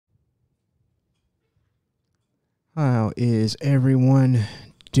How is everyone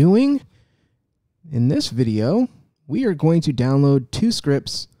doing? In this video, we are going to download two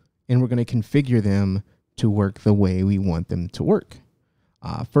scripts and we're going to configure them to work the way we want them to work.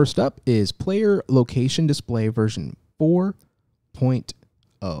 First up is Player Location Display version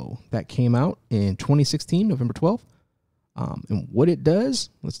 4.0. That came out in 2016, November 12th. And what it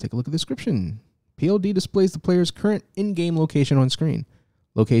does, let's take a look at the description. PLD displays the player's current in-game location on screen.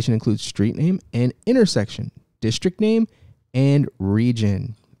 Location includes street name and intersection, district name, and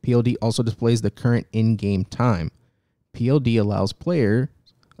region. PLD also displays the current in-game time. PLD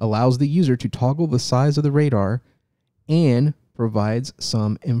allows the user to toggle the size of the radar and provides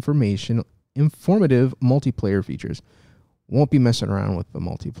some informative multiplayer features. Won't be messing around with the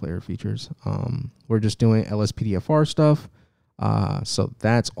multiplayer features. We're just doing LSPDFR stuff. So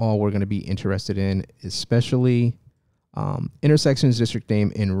that's all we're going to be interested in, especially intersections, district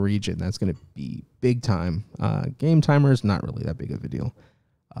name, and region. That's going to be big time. Game timer is not really that big of a deal.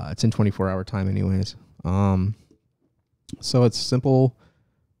 It's in 24-hour time anyways. So it's simple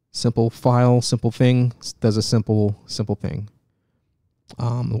file, simple thing, does a simple thing.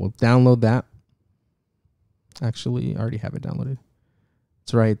 We'll download that. Actually, I already have it downloaded.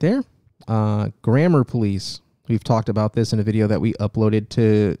 It's right there. Grammar Police. We've talked about this in a video that we uploaded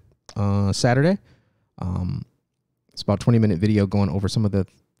to Saturday. It's about a 20-minute video going over some of the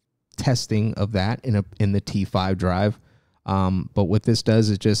testing of that in the T5 drive. But what this does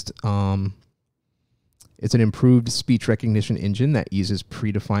is just it's an improved speech recognition engine that uses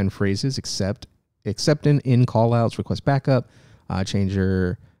predefined phrases, except in callouts, request backup, change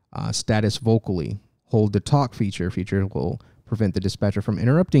your status vocally. Hold the talk feature will prevent the dispatcher from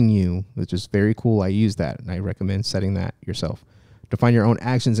interrupting you, which is very cool. I use that, and I recommend setting that yourself. Define your own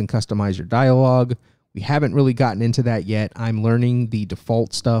actions and customize your dialogue. We haven't really gotten into that yet. I'm learning the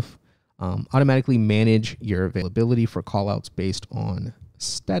default stuff. Automatically manage your availability for callouts based on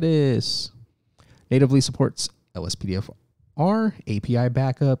status. Natively supports LSPDFR, API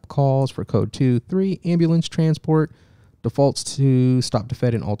backup calls for code 2, 3, ambulance transport, defaults to stop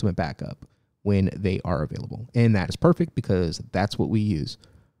defed and ultimate backup when they are available. And that is perfect because that's what we use.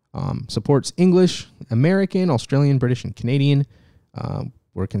 Supports English, American, Australian, British, and Canadian.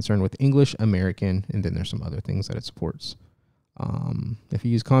 We're concerned with English, American, and then there's some other things that it supports. If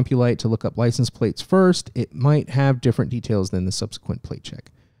you use CompuLite to look up license plates first, it might have different details than the subsequent plate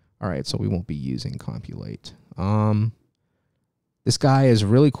check. All right, so we won't be using CompuLite. This guy is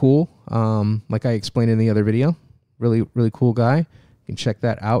really cool. Like I explained in the other video, really cool guy. You can check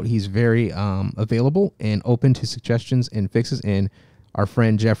that out. He's very available and open to suggestions and fixes. And our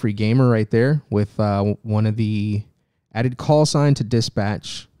friend Jeffrey Gamer right there with one of the added call sign to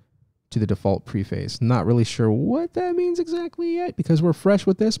dispatch to the default preface. Not really sure what that means exactly yet because we're fresh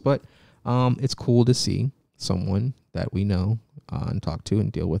with this, but it's cool to see someone that we know and talk to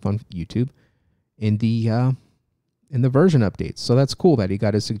and deal with on YouTube in the version updates. So that's cool that he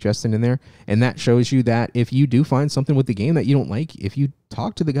got his suggestion in there. And that shows you that if you do find something with the game that you don't like, if you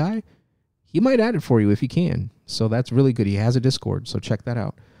talk to the guy, he might add it for you if he can. So that's really good. He has a Discord, so check that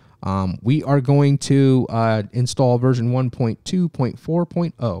out. We are going to install version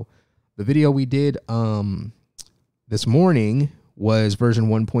 1.2.4.0. The video we did this morning was version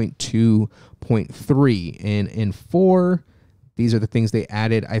 1.2.3. And in 4, these are the things they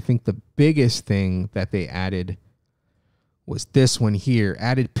added. I think the biggest thing that they added was this one here.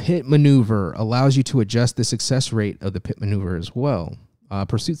 Added pit maneuver allows you to adjust the success rate of the pit maneuver as well.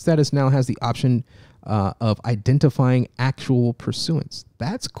 Pursuit status now has the option of identifying actual pursuants.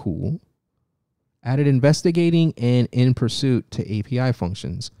 That's cool. Added investigating and in pursuit to API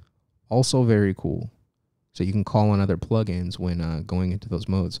functions. Also very cool. So you can call on other plugins when going into those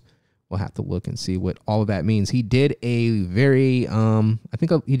modes. We'll have to look and see what all of that means. He did a very, I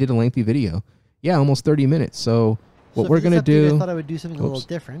think he did a lengthy video. Yeah, almost 30 minutes. So what we're going to do. I thought I would do something a little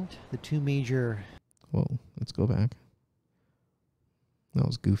different. The two major. Whoa, let's go back. That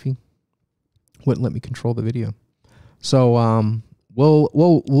was goofy. Wouldn't let me control the video. So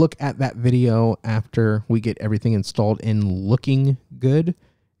we'll look at that video after we get everything installed and looking good.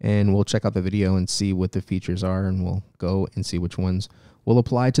 And we'll check out the video and see what the features are, and we'll go and see which ones will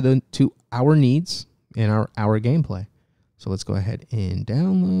apply to our needs and our gameplay. So let's go ahead and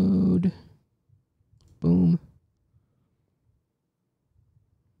download. Boom.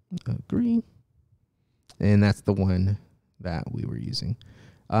 Agree. And that's the one that we were using.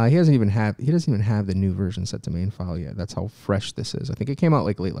 He doesn't even have the new version set to main file yet. That's how fresh this is. I think it came out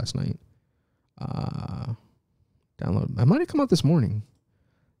like late last night. Download. I might have come out this morning.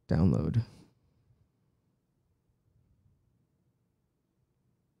 Download.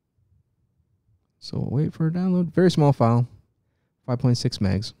 So we'll wait for a download. Very small file, 5.6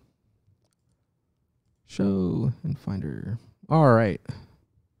 megs. Show and Finder. All right.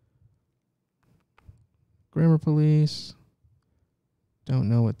 Grammar Police. Don't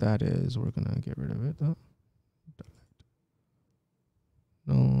know what that is. We're going to get rid of it, though.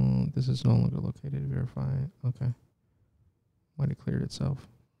 No, this is no longer located. Verify. Okay. Might have cleared itself.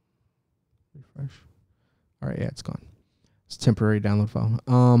 Refresh. All right, yeah, it's gone. It's a temporary download file.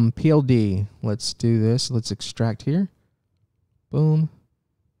 PLD. Let's do this. Let's extract here. Boom.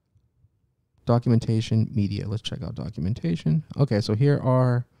 Documentation, media. Let's check out documentation. Okay, so here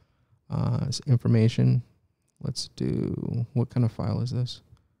are information. Let's do, what kind of file is this?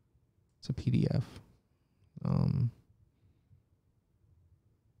 It's a PDF.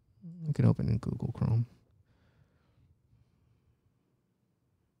 You can open in Google Chrome.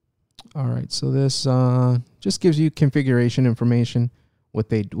 All right, so this just gives you configuration information,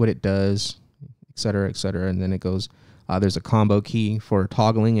 what it does, et cetera, and then it goes. There's a combo key for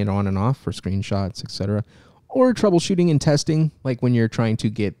toggling it on and off for screenshots, et cetera, or troubleshooting and testing, like when you're trying to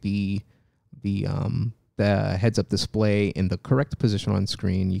get the heads-up display in the correct position on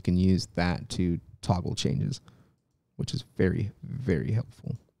screen. You can use that to toggle changes, which is very, very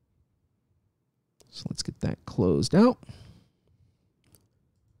helpful. So let's get that closed out.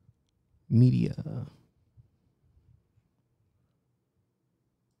 Media.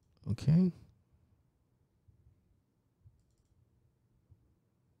 Okay.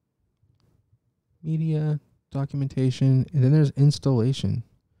 Media, documentation, and then there's installation.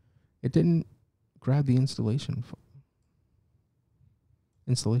 It didn't grab the installation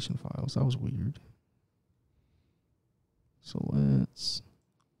files. That was weird. So let's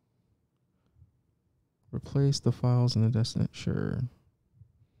replace the files in the destination.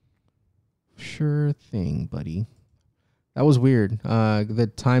 Sure thing, buddy. That was weird.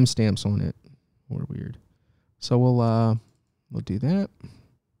 The timestamps on it were weird. So we'll do that.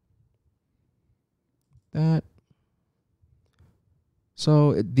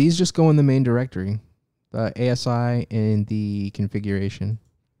 So these just go in the main directory, the ASI and the configuration.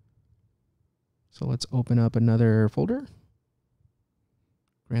 So let's open up another folder.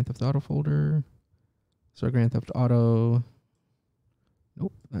 Grand Theft Auto folder. So Grand Theft Auto.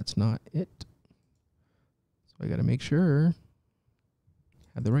 Nope, that's not it. So I got to make sure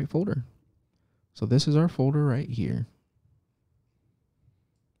I have the right folder. So this is our folder right here.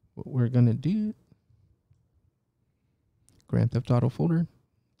 What we're going to do, Grand Theft Auto folder,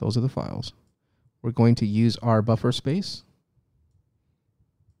 those are the files. We're going to use our buffer space.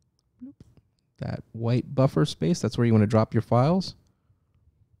 That white buffer space, that's where you want to drop your files.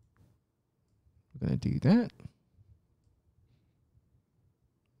 We're going to do that.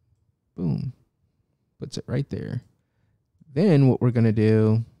 Boom. Puts it right there. Then what we're going to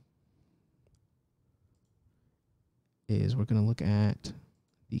do is we're going to look at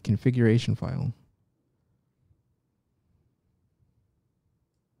the configuration file.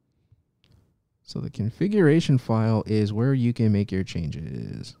 So the configuration file is where you can make your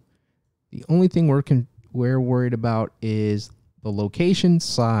changes. The only thing we're worried about is the location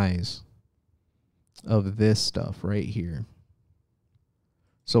size of this stuff right here.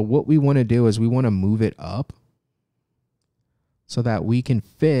 So what we want to do is we want to move it up so that we can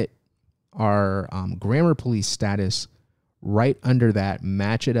fit our grammar police status right under that,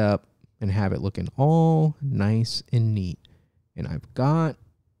 match it up, and have it looking all nice and neat. And I've got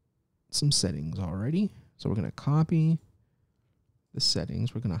some settings already. So we're going to copy the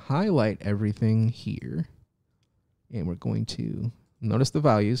settings. We're going to highlight everything here. And we're going to notice the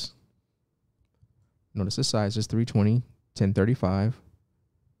values. Notice the size is 320, 1035.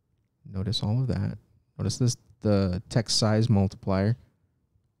 Notice all of that. Notice this, the text size multiplier,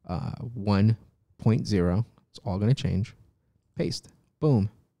 1.0. It's all going to change. Paste. Boom.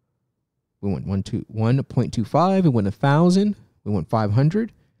 We went 1.25. We went 1,000. We went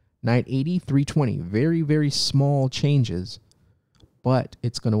 500. 980, 320. Very, very small changes, but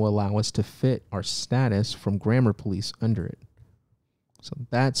it's going to allow us to fit our status from Grammar Police under it. So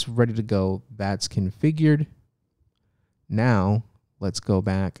that's ready to go. That's configured. Now let's go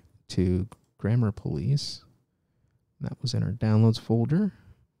back to Grammar Police. That was in our downloads folder.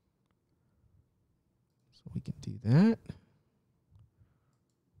 So we can do that.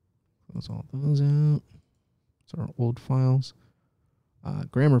 Close all those out. So our old files.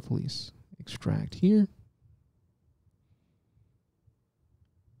 Grammar Police, extract here.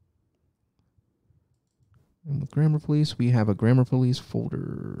 And with Grammar Police, we have a Grammar Police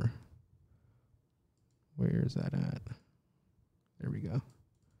folder. Where is that at? There we go.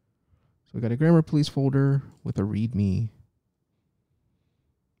 So we got a Grammar Police folder with a README.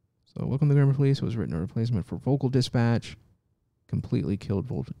 So welcome to Grammar Police. It was written a replacement for vocal dispatch. Completely killed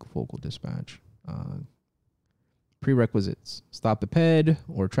vocal dispatch. Prerequisites: stop the PED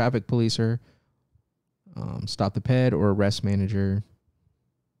or traffic policer, stop the PED or arrest manager,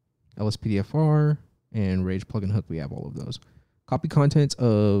 LSPDFR, and Rage plugin hook. We have all of those. Copy contents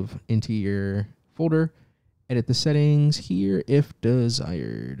into your folder. Edit the settings here if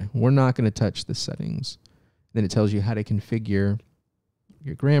desired. We're not going to touch the settings. Then it tells you how to configure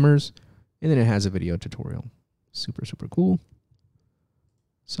your grammars, and then it has a video tutorial. Super, super cool.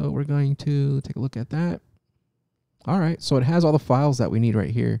 So we're going to take a look at that. All right, so it has all the files that we need right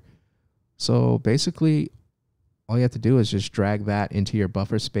here. So basically, all you have to do is just drag that into your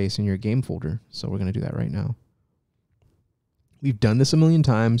buffer space in your game folder. So we're going to do that right now. We've done this a million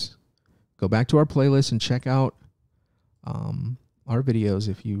times. Go back to our playlist and check out our videos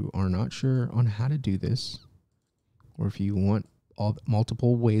if you are not sure on how to do this, or if you want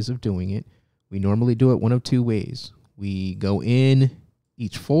multiple ways of doing it. We normally do it one of two ways. We go in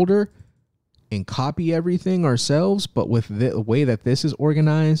each folder and copy everything ourselves, but with the way that this is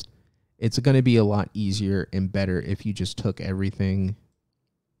organized, it's going to be a lot easier and better if you just took everything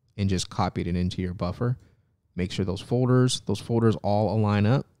and just copied it into your buffer. Make sure those folders all align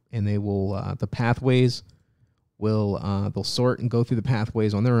up, and they will, the pathways will, they'll sort and go through the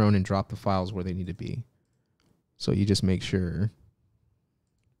pathways on their own and drop the files where they need to be. So you just make sure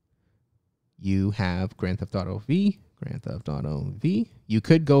you have Grand Theft Auto V, Grand Theft Auto V. You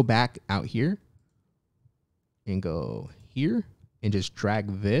could go back out here and go here and just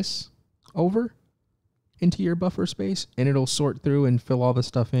drag this over into your buffer space, and it'll sort through and fill all the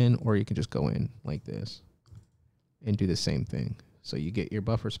stuff in, or you can just go in like this and do the same thing. So you get your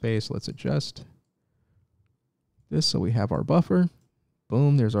buffer space. Let's adjust this so we have our buffer.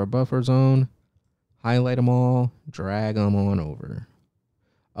 Boom, there's our buffer zone. Highlight them all, drag them on over.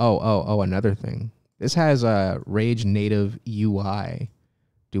 Oh, another thing. This has a Rage Native UI.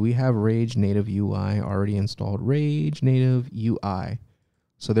 Do we have Rage Native UI already installed? Rage Native UI.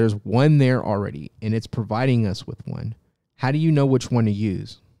 So there's one there already, and it's providing us with one. How do you know which one to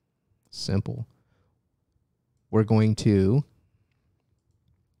use? Simple. We're going to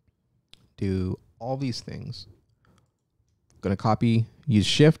do all these things. Going to copy, use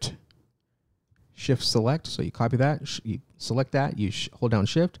Shift select. So you copy that, you select that, you hold down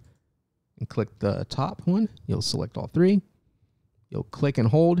Shift and click the top one. You'll select all three. You'll click and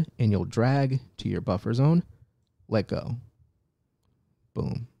hold, and you'll drag to your buffer zone. Let go.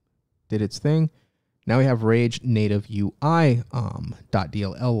 Boom. Did its thing. Now we have Rage Native UI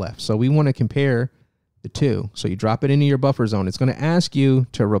 .dll left. So we want to compare the two. So you drop it into your buffer zone. It's going to ask you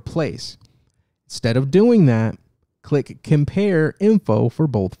to replace. Instead of doing that, click Compare Info for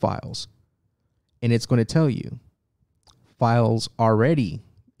both files. And it's going to tell you files already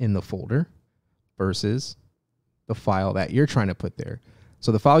in the folder versus the file that you're trying to put there.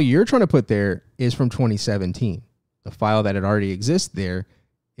 So the file you're trying to put there is from 2017. The file that it already exists there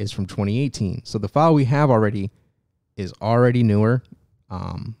is from 2018. So the file we have already is already newer.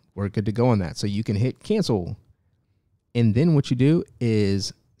 We're good to go on that. So you can hit cancel. And then what you do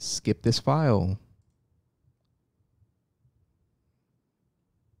is skip this file.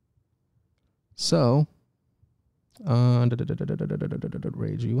 So,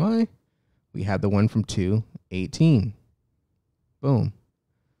 Rage UI, we had the one from 2.18. Boom.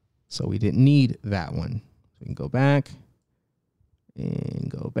 So we didn't need that one. So we can go back and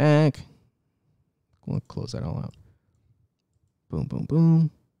go back. We'll close that all out. Boom, boom, boom.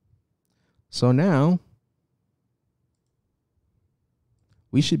 So now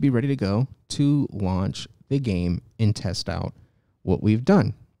we should be ready to go to launch the game and test out what we've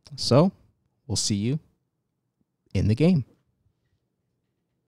done. So we'll see you in the game.